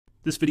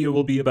This video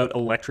will be about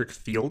electric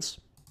fields.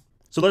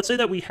 So let's say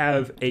that we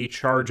have a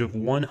charge of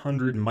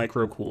 100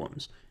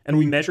 microcoulombs, and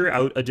we measure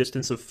out a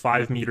distance of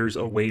 5 meters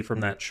away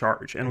from that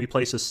charge, and we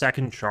place a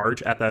second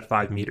charge at that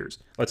 5 meters.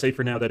 Let's say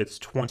for now that it's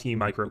 20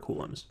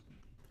 microcoulombs.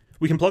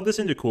 We can plug this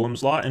into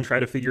Coulomb's law and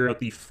try to figure out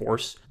the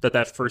force that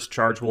that first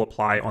charge will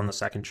apply on the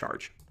second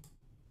charge.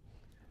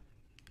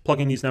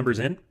 Plugging these numbers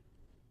in.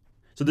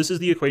 So this is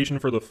the equation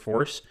for the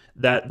force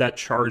that that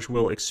charge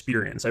will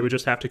experience. I would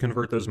just have to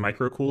convert those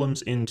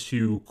microcoulombs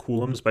into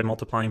coulombs by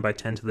multiplying by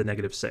 10 to the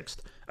negative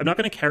sixth. I'm not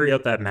going to carry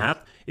out that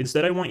math.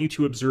 Instead, I want you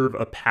to observe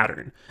a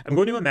pattern. I'm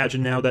going to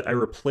imagine now that I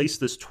replace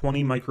this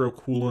 20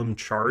 microcoulomb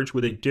charge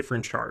with a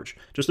different charge.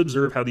 Just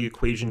observe how the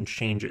equation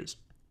changes.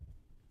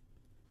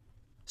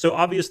 So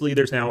obviously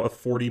there's now a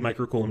 40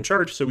 microcoulomb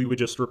charge, so we would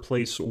just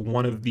replace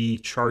one of the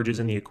charges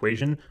in the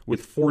equation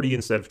with 40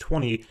 instead of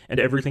 20, and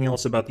everything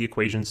else about the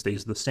equation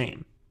stays the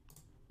same.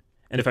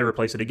 And if I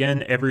replace it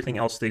again, everything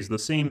else stays the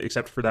same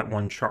except for that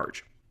one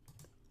charge.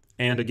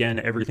 And again,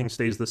 everything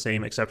stays the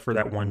same except for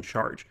that one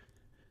charge.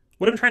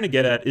 What I'm trying to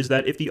get at is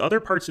that if the other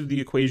parts of the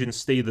equation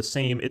stay the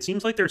same, it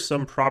seems like there's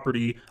some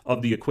property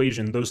of the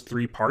equation, those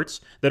three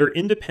parts, that are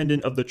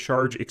independent of the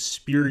charge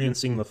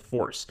experiencing the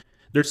force.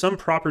 There's some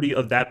property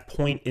of that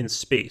point in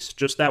space,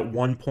 just that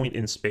one point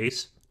in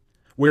space,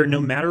 where no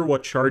matter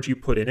what charge you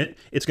put in it,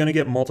 it's going to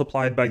get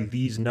multiplied by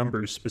these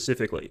numbers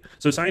specifically.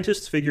 So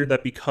scientists figured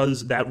that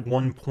because that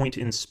one point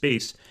in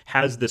space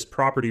has this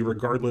property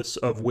regardless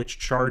of which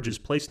charge is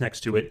placed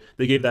next to it,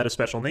 they gave that a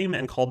special name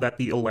and called that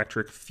the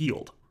electric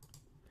field.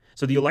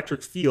 So the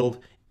electric field,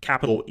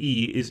 capital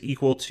E, is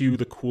equal to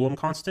the Coulomb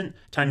constant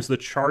times the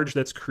charge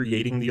that's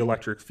creating the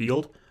electric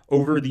field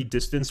over the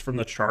distance from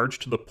the charge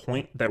to the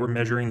point that we're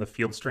measuring the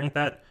field strength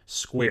at,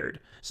 squared.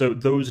 So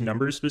those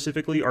numbers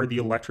specifically are the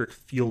electric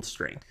field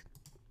strength.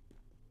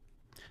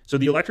 So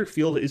the electric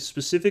field is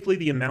specifically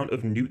the amount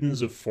of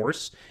newtons of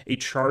force a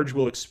charge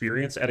will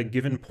experience at a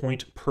given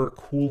point per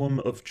coulomb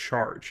of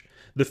charge.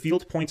 The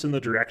field points in the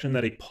direction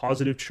that a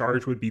positive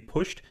charge would be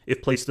pushed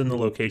if placed in the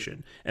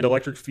location, and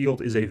electric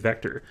field is a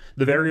vector.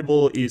 The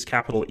variable is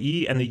capital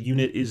E, and the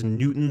unit is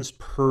newtons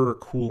per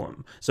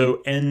coulomb.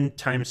 So N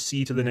times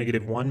C to the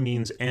negative 1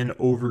 means N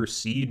over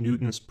C,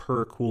 newtons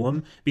per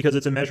coulomb, because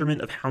it's a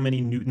measurement of how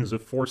many newtons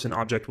of force an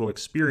object will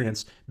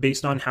experience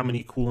based on how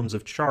many coulombs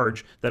of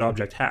charge that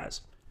object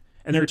has.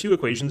 And there are two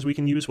equations we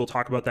can use. We'll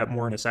talk about that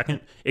more in a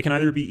second. It can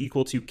either be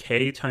equal to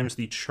K times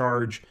the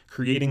charge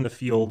creating the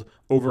field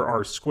over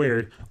R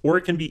squared, or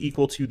it can be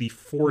equal to the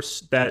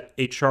force that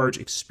a charge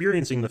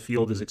experiencing the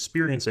field is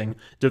experiencing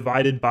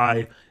divided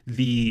by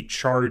the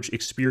charge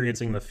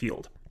experiencing the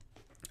field.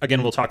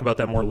 Again, we'll talk about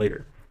that more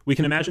later. We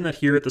can imagine that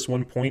here at this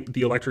one point,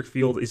 the electric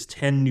field is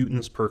 10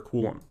 newtons per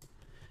coulomb.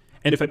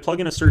 And if I plug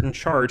in a certain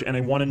charge and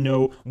I want to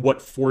know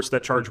what force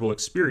that charge will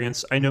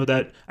experience, I know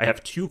that I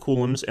have 2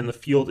 coulombs and the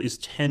field is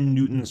 10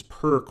 newtons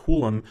per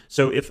coulomb.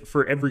 So if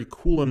for every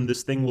coulomb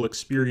this thing will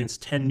experience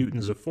 10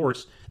 newtons of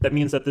force, that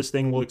means that this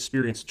thing will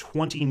experience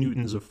 20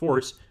 newtons of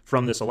force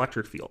from this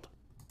electric field.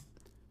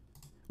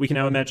 We can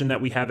now imagine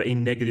that we have a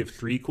negative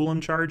 3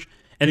 coulomb charge,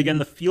 and again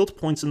the field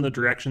points in the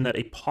direction that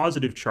a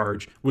positive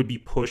charge would be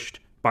pushed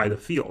by the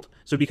field.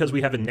 So because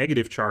we have a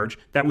negative charge,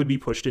 that would be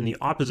pushed in the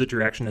opposite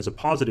direction as a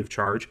positive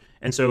charge,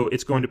 and so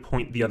it's going to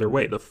point the other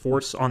way. The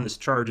force on this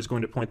charge is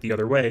going to point the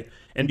other way,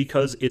 and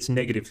because it's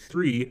negative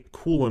 3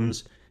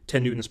 coulombs,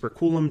 10 newtons per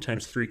coulomb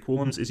times 3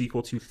 coulombs is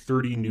equal to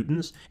 30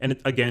 newtons, and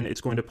again,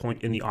 it's going to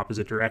point in the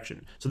opposite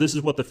direction. So this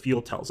is what the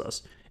field tells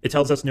us. It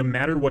tells us no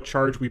matter what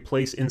charge we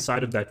place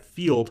inside of that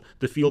field,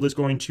 the field is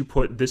going to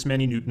put this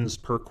many newtons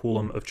per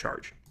coulomb of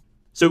charge.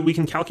 So we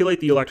can calculate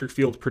the electric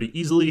field pretty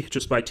easily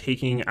just by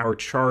taking our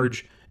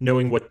charge,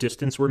 knowing what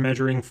distance we're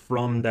measuring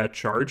from that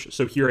charge.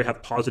 So here I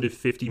have positive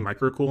 50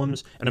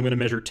 microcoulombs, and I'm going to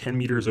measure 10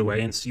 meters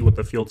away and see what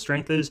the field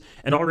strength is.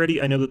 And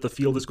already I know that the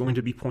field is going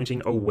to be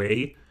pointing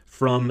away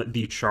from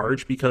the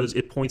charge because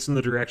it points in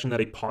the direction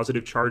that a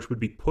positive charge would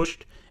be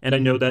pushed. And I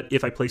know that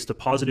if I placed a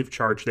positive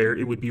charge there,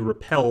 it would be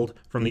repelled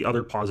from the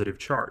other positive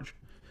charge.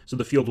 So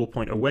the field will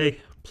point away.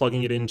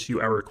 Plugging it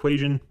into our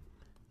equation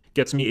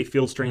gets me a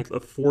field strength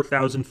of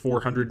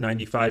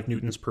 4,495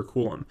 newtons per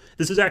coulomb.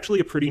 This is actually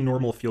a pretty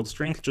normal field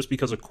strength just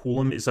because a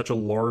coulomb is such a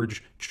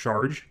large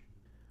charge.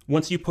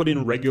 Once you put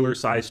in regular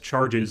sized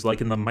charges,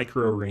 like in the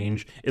micro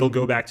range, it'll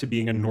go back to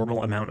being a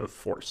normal amount of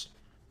force.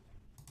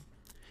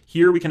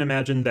 Here we can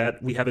imagine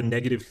that we have a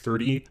negative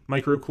 30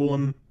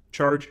 microcoulomb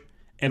charge,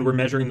 and we're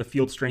measuring the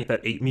field strength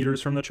at 8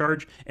 meters from the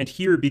charge. And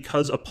here,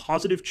 because a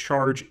positive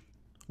charge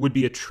would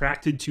be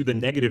attracted to the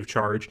negative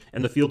charge,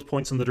 and the field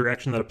points in the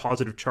direction that a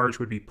positive charge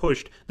would be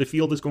pushed, the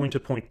field is going to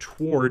point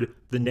toward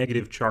the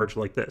negative charge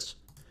like this.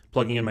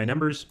 Plugging in my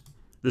numbers,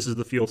 this is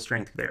the field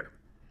strength there.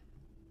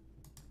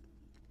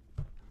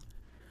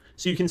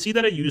 So you can see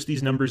that I use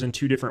these numbers in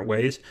two different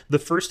ways. The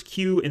first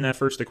Q in that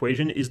first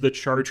equation is the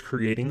charge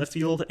creating the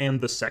field,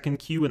 and the second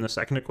Q in the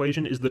second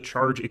equation is the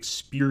charge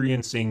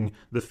experiencing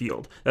the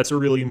field. That's a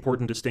really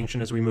important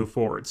distinction as we move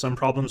forward. Some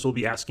problems will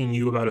be asking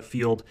you about a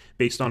field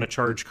based on a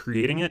charge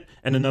creating it,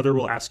 and another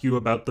will ask you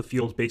about the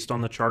field based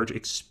on the charge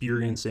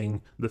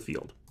experiencing the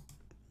field.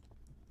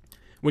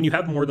 When you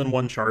have more than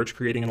one charge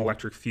creating an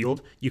electric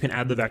field, you can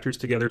add the vectors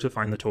together to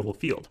find the total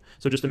field.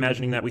 So just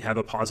imagining that we have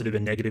a positive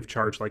and negative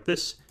charge like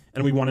this,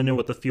 and we want to know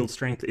what the field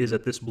strength is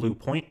at this blue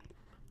point.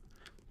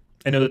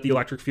 I know that the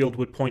electric field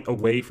would point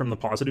away from the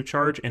positive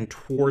charge and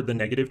toward the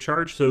negative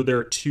charge, so there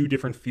are two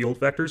different field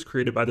vectors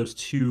created by those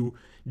two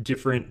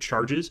different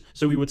charges.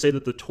 So we would say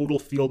that the total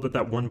field at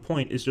that one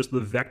point is just the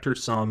vector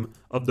sum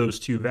of those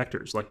two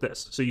vectors, like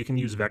this. So you can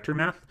use vector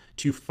math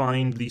to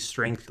find the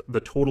strength, the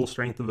total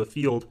strength of a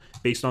field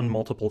based on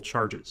multiple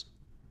charges.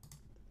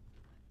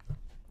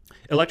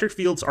 Electric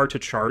fields are to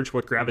charge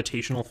what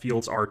gravitational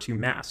fields are to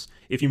mass.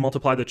 If you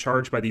multiply the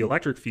charge by the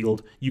electric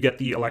field, you get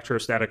the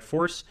electrostatic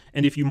force,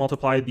 and if you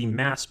multiply the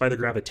mass by the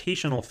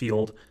gravitational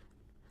field,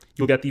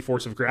 you'll get the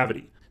force of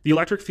gravity. The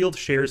electric field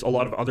shares a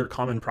lot of other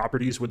common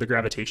properties with the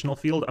gravitational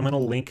field. I'm going to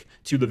link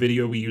to the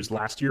video we used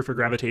last year for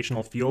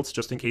gravitational fields,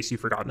 just in case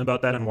you've forgotten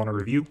about that and want to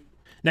review.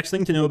 Next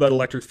thing to know about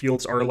electric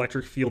fields are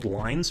electric field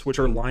lines, which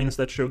are lines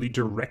that show the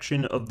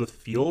direction of the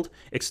field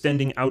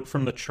extending out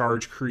from the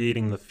charge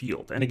creating the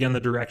field. And again,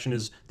 the direction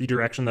is the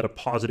direction that a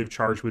positive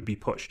charge would be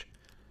pushed.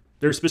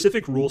 There are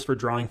specific rules for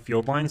drawing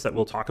field lines that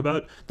we'll talk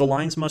about. The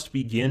lines must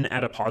begin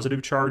at a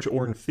positive charge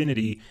or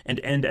infinity and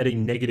end at a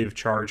negative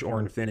charge or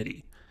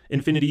infinity.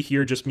 Infinity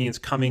here just means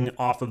coming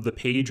off of the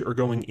page or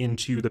going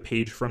into the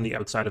page from the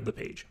outside of the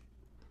page.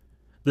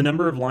 The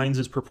number of lines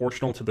is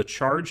proportional to the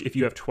charge. If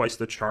you have twice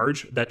the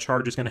charge, that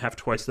charge is going to have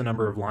twice the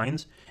number of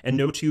lines, and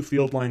no two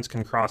field lines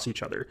can cross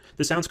each other.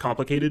 This sounds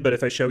complicated, but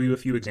if I show you a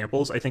few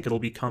examples, I think it'll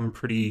become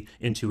pretty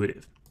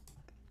intuitive.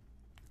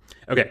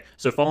 Okay,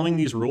 so following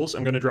these rules,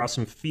 I'm going to draw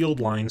some field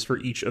lines for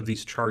each of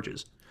these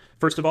charges.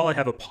 First of all, I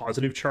have a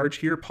positive charge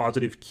here,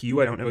 positive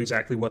Q. I don't know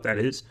exactly what that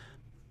is.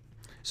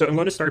 So I'm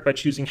going to start by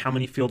choosing how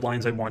many field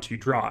lines I want to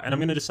draw, and I'm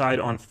going to decide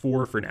on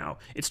 4 for now.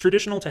 It's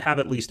traditional to have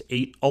at least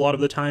 8 a lot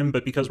of the time,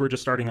 but because we're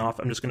just starting off,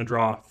 I'm just going to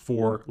draw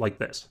 4 like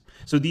this.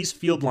 So these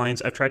field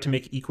lines I've tried to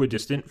make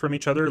equidistant from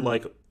each other,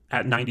 like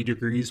at 90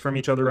 degrees from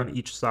each other on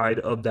each side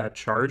of that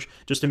charge,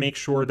 just to make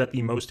sure that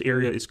the most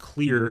area is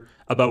clear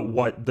about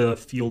what the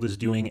field is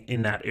doing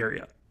in that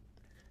area.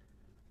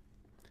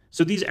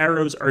 So these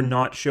arrows are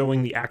not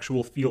showing the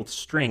actual field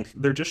strength,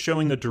 they're just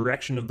showing the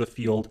direction of the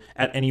field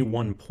at any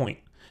one point.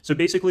 So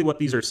basically what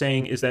these are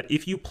saying is that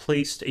if you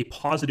placed a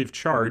positive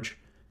charge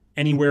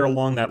anywhere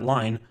along that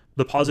line,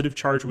 the positive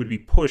charge would be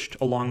pushed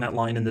along that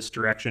line in this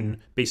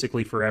direction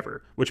basically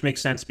forever, which makes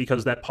sense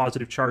because that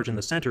positive charge in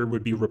the center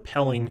would be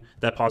repelling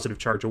that positive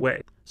charge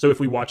away. So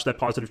if we watch that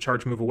positive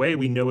charge move away,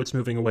 we know it's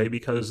moving away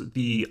because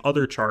the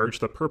other charge,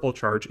 the purple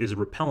charge, is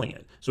repelling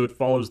it. So it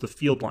follows the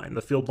field line.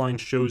 The field line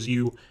shows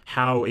you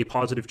how a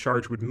positive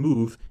charge would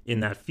move in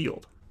that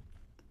field.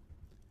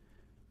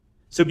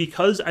 So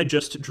because I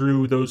just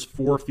drew those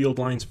 4 field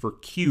lines for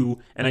Q,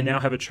 and I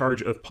now have a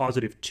charge of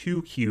positive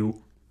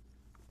 2Q,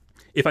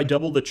 if I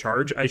double the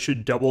charge, I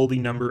should double the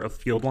number of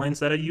field lines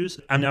that I use.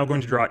 I'm now going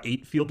to draw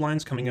 8 field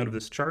lines coming out of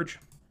this charge,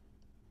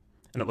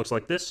 and it looks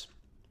like this.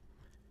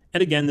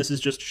 And again, this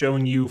is just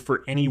showing you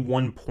for any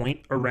one point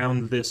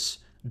around this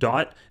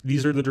dot,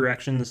 these are the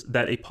directions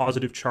that a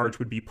positive charge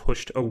would be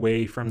pushed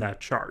away from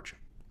that charge.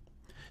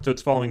 So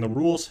it's following the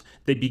rules.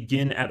 They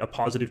begin at a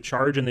positive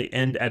charge and they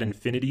end at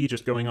infinity,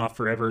 just going off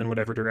forever in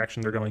whatever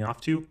direction they're going off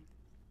to.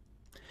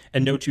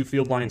 And no two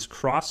field lines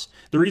cross.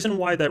 The reason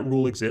why that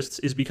rule exists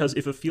is because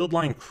if a field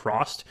line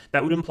crossed,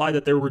 that would imply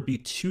that there would be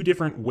 2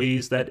 different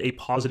ways that a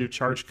positive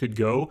charge could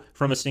go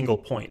from a single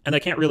point. And that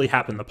can't really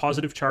happen. The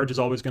positive charge is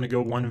always going to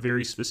go one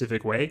very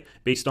specific way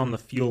based on the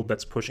field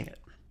that's pushing it.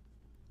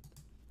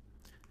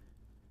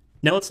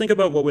 Now let's think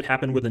about what would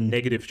happen with a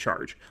negative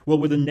charge. Well,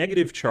 with a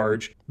negative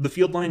charge, the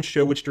field lines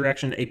show which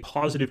direction a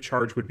positive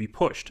charge would be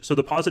pushed. So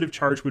the positive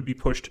charge would be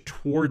pushed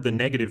toward the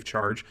negative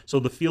charge, so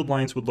the field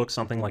lines would look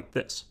something like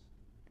this.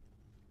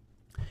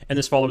 And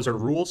this follows our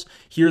rules.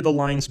 Here the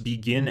lines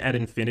begin at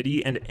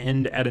infinity and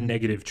end at a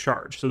negative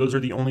charge. So those are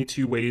the only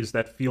 2 ways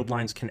that field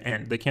lines can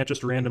end. They can't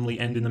just randomly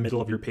end in the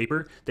middle of your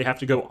paper. They have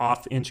to go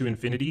off into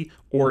infinity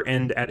or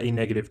end at a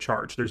negative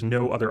charge. There's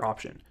no other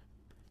option.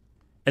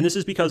 And this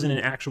is because in an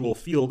actual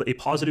field, a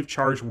positive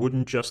charge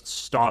wouldn't just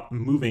stop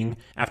moving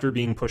after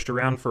being pushed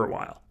around for a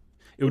while.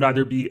 It would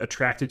either be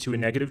attracted to a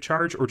negative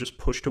charge or just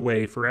pushed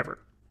away forever.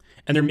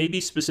 And there may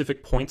be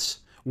specific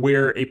points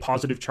where a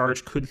positive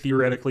charge could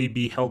theoretically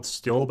be held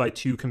still by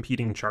 2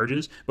 competing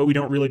charges, but we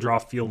don't really draw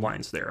field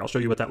lines there. I'll show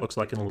you what that looks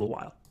like in a little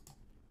while.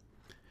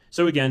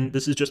 So again,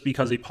 this is just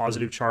because a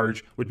positive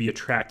charge would be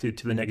attracted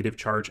to the negative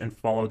charge and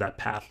follow that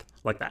path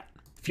like that.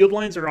 Field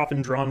lines are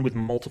often drawn with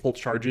multiple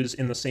charges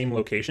in the same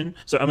location,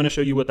 so I'm going to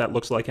show you what that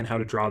looks like and how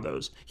to draw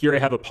those. Here I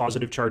have a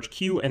positive charge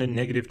Q and a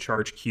negative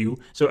charge Q,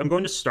 so I'm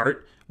going to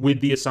start with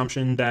the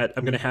assumption that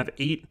I'm going to have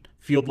 8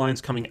 field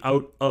lines coming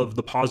out of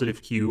the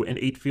positive Q and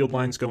 8 field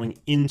lines going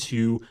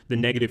into the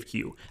negative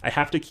Q. I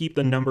have to keep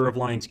the number of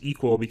lines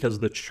equal because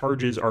the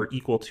charges are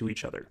equal to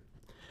each other.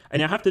 I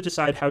now have to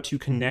decide how to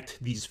connect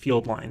these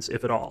field lines,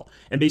 if at all.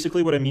 And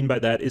basically what I mean by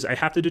that is I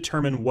have to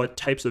determine what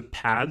types of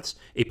paths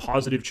a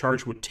positive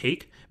charge would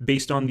take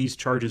based on these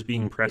charges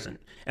being present.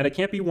 And I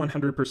can't be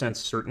 100%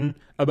 certain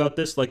about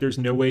this, like there's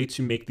no way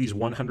to make these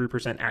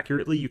 100%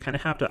 accurately. You kind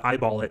of have to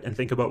eyeball it and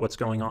think about what's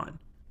going on.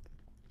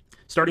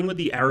 Starting with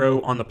the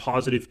arrow on the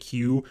positive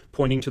Q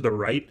pointing to the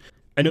right,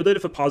 I know that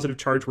if a positive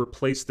charge were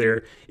placed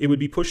there, it would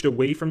be pushed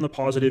away from the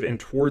positive and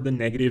toward the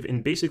negative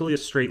in basically a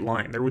straight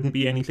line. There wouldn't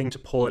be anything to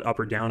pull it up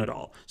or down at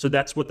all. So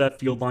that's what that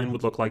field line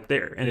would look like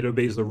there. And it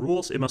obeys the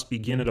rules. It must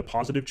begin at a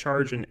positive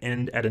charge and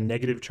end at a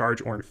negative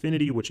charge or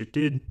infinity, which it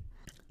did.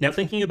 Now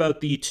thinking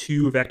about the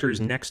two vectors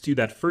next to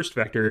that first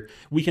vector,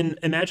 we can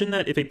imagine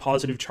that if a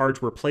positive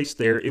charge were placed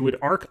there, it would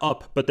arc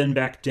up but then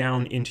back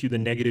down into the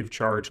negative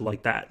charge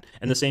like that.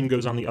 And the same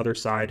goes on the other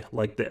side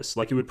like this.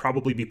 Like it would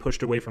probably be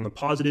pushed away from the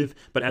positive,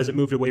 but as it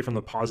moved away from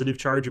the positive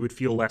charge, it would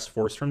feel less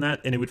force from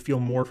that, and it would feel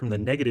more from the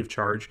negative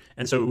charge,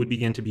 and so it would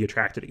begin to be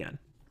attracted again.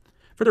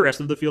 For the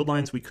rest of the field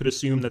lines, we could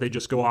assume that they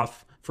just go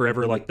off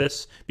forever like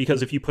this,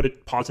 because if you put a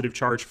positive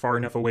charge far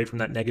enough away from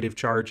that negative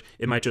charge,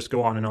 it might just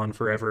go on and on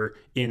forever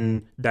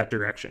in that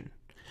direction.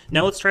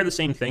 Now let's try the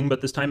same thing, but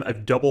this time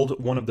I've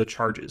doubled one of the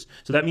charges.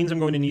 So that means I'm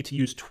going to need to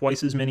use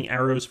twice as many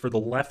arrows for the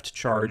left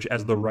charge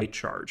as the right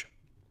charge.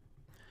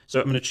 So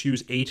I'm going to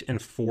choose 8 and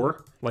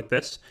 4 like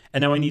this,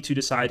 and now I need to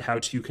decide how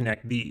to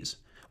connect these.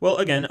 Well,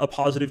 again, a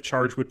positive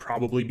charge would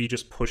probably be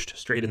just pushed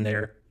straight in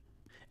there.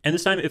 And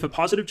this time, if a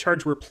positive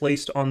charge were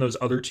placed on those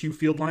other two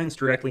field lines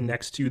directly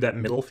next to that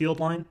middle field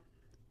line,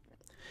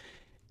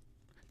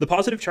 the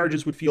positive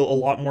charges would feel a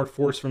lot more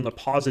force from the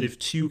positive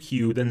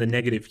 2Q than the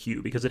negative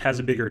Q because it has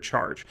a bigger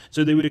charge.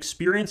 So they would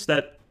experience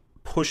that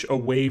push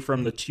away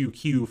from the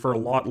 2Q for a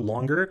lot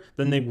longer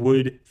than they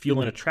would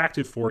feel an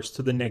attractive force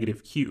to the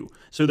negative Q.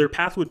 So their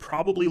path would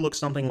probably look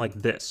something like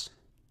this.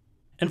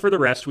 And for the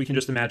rest, we can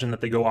just imagine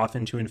that they go off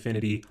into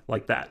infinity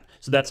like that.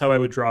 So that's how I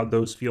would draw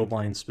those field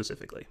lines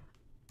specifically.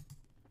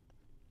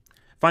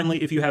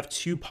 Finally, if you have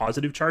two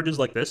positive charges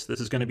like this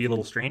is going to be a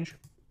little strange.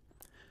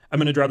 I'm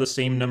going to draw the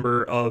same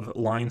number of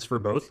lines for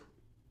both.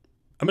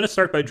 I'm going to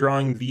start by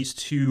drawing these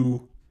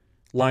two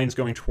lines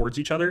going towards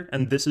each other,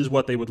 and this is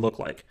what they would look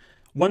like.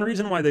 One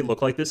reason why they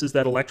look like this is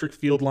that electric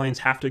field lines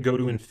have to go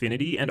to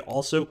infinity and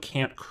also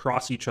can't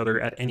cross each other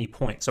at any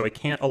point, so I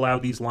can't allow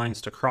these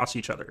lines to cross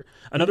each other.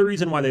 Another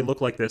reason why they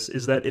look like this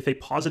is that if a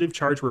positive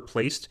charge were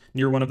placed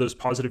near one of those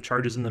positive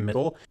charges in the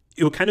middle,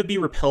 it would kind of be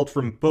repelled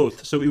from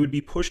both, so it would be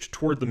pushed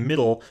toward the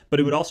middle, but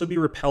it would also be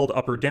repelled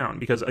up or down,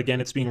 because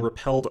again, it's being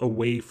repelled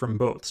away from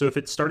both. So if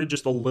it started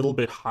just a little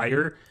bit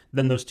higher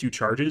than those two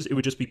charges, it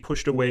would just be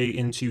pushed away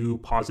into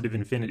positive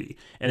infinity.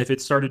 And if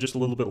it started just a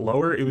little bit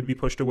lower, it would be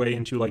pushed away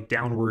into like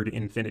downward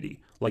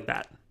infinity, like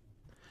that.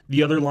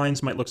 The other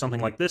lines might look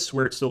something like this,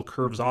 where it still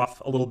curves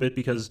off a little bit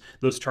because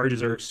those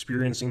charges are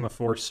experiencing the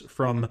force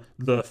from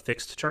the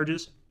fixed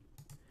charges.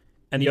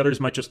 And the others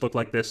might just look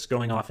like this,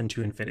 going off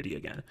into infinity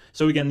again.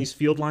 So again, these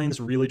field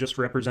lines really just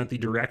represent the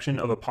direction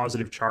of a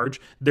positive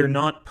charge. They're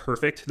not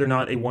perfect. They're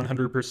not a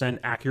 100%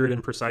 accurate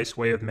and precise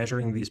way of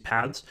measuring these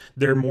paths.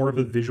 They're more of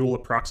a visual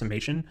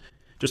approximation.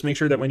 Just make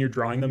sure that when you're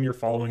drawing them, you're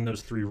following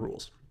those 3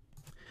 rules.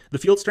 The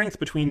field strength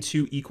between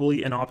two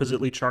equally and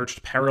oppositely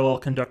charged parallel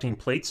conducting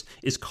plates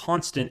is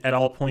constant at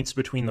all points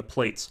between the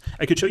plates.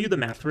 I could show you the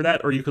math for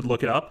that, or you could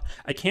look it up.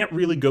 I can't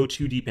really go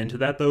too deep into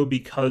that though,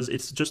 because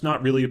it's just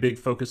not really a big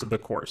focus of the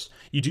course.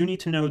 You do need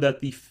to know that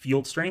the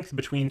field strength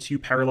between two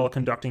parallel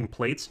conducting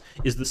plates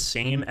is the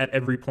same at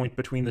every point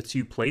between the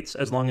two plates,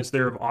 as long as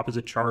they're of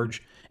opposite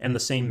charge and the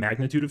same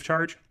magnitude of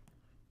charge.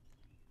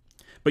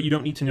 But you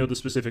don't need to know the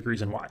specific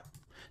reason why.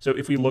 So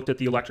if we looked at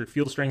the electric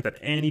field strength at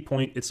any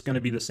point, it's going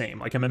to be the same.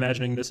 Like I'm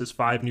imagining this is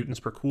 5 newtons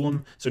per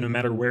coulomb, so no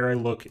matter where I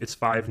look, it's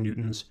 5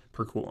 newtons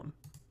per coulomb.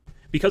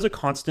 Because a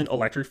constant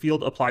electric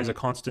field applies a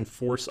constant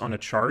force on a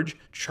charge,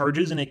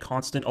 charges in a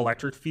constant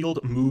electric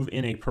field move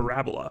in a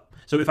parabola.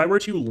 So if I were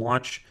to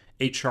launch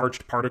a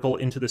charged particle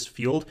into this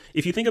field,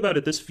 if you think about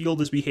it, this field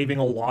is behaving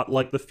a lot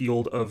like the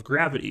field of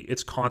gravity.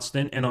 It's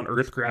constant, and on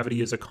Earth,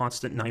 gravity is a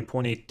constant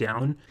 9.8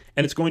 down,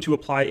 and it's going to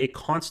apply a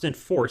constant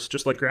force,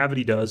 just like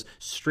gravity does,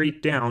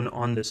 straight down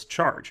on this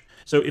charge.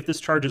 So if this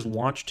charge is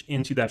launched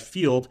into that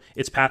field,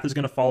 its path is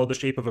going to follow the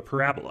shape of a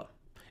parabola.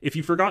 If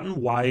you've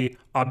forgotten why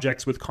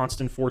objects with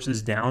constant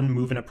forces down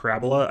move in a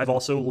parabola, I've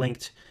also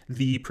linked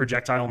the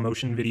projectile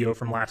motion video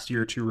from last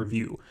year to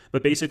review.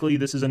 But basically,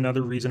 this is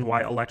another reason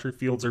why electric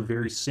fields are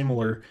very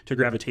similar to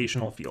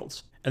gravitational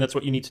fields. And that's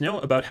what you need to know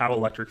about how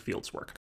electric fields work.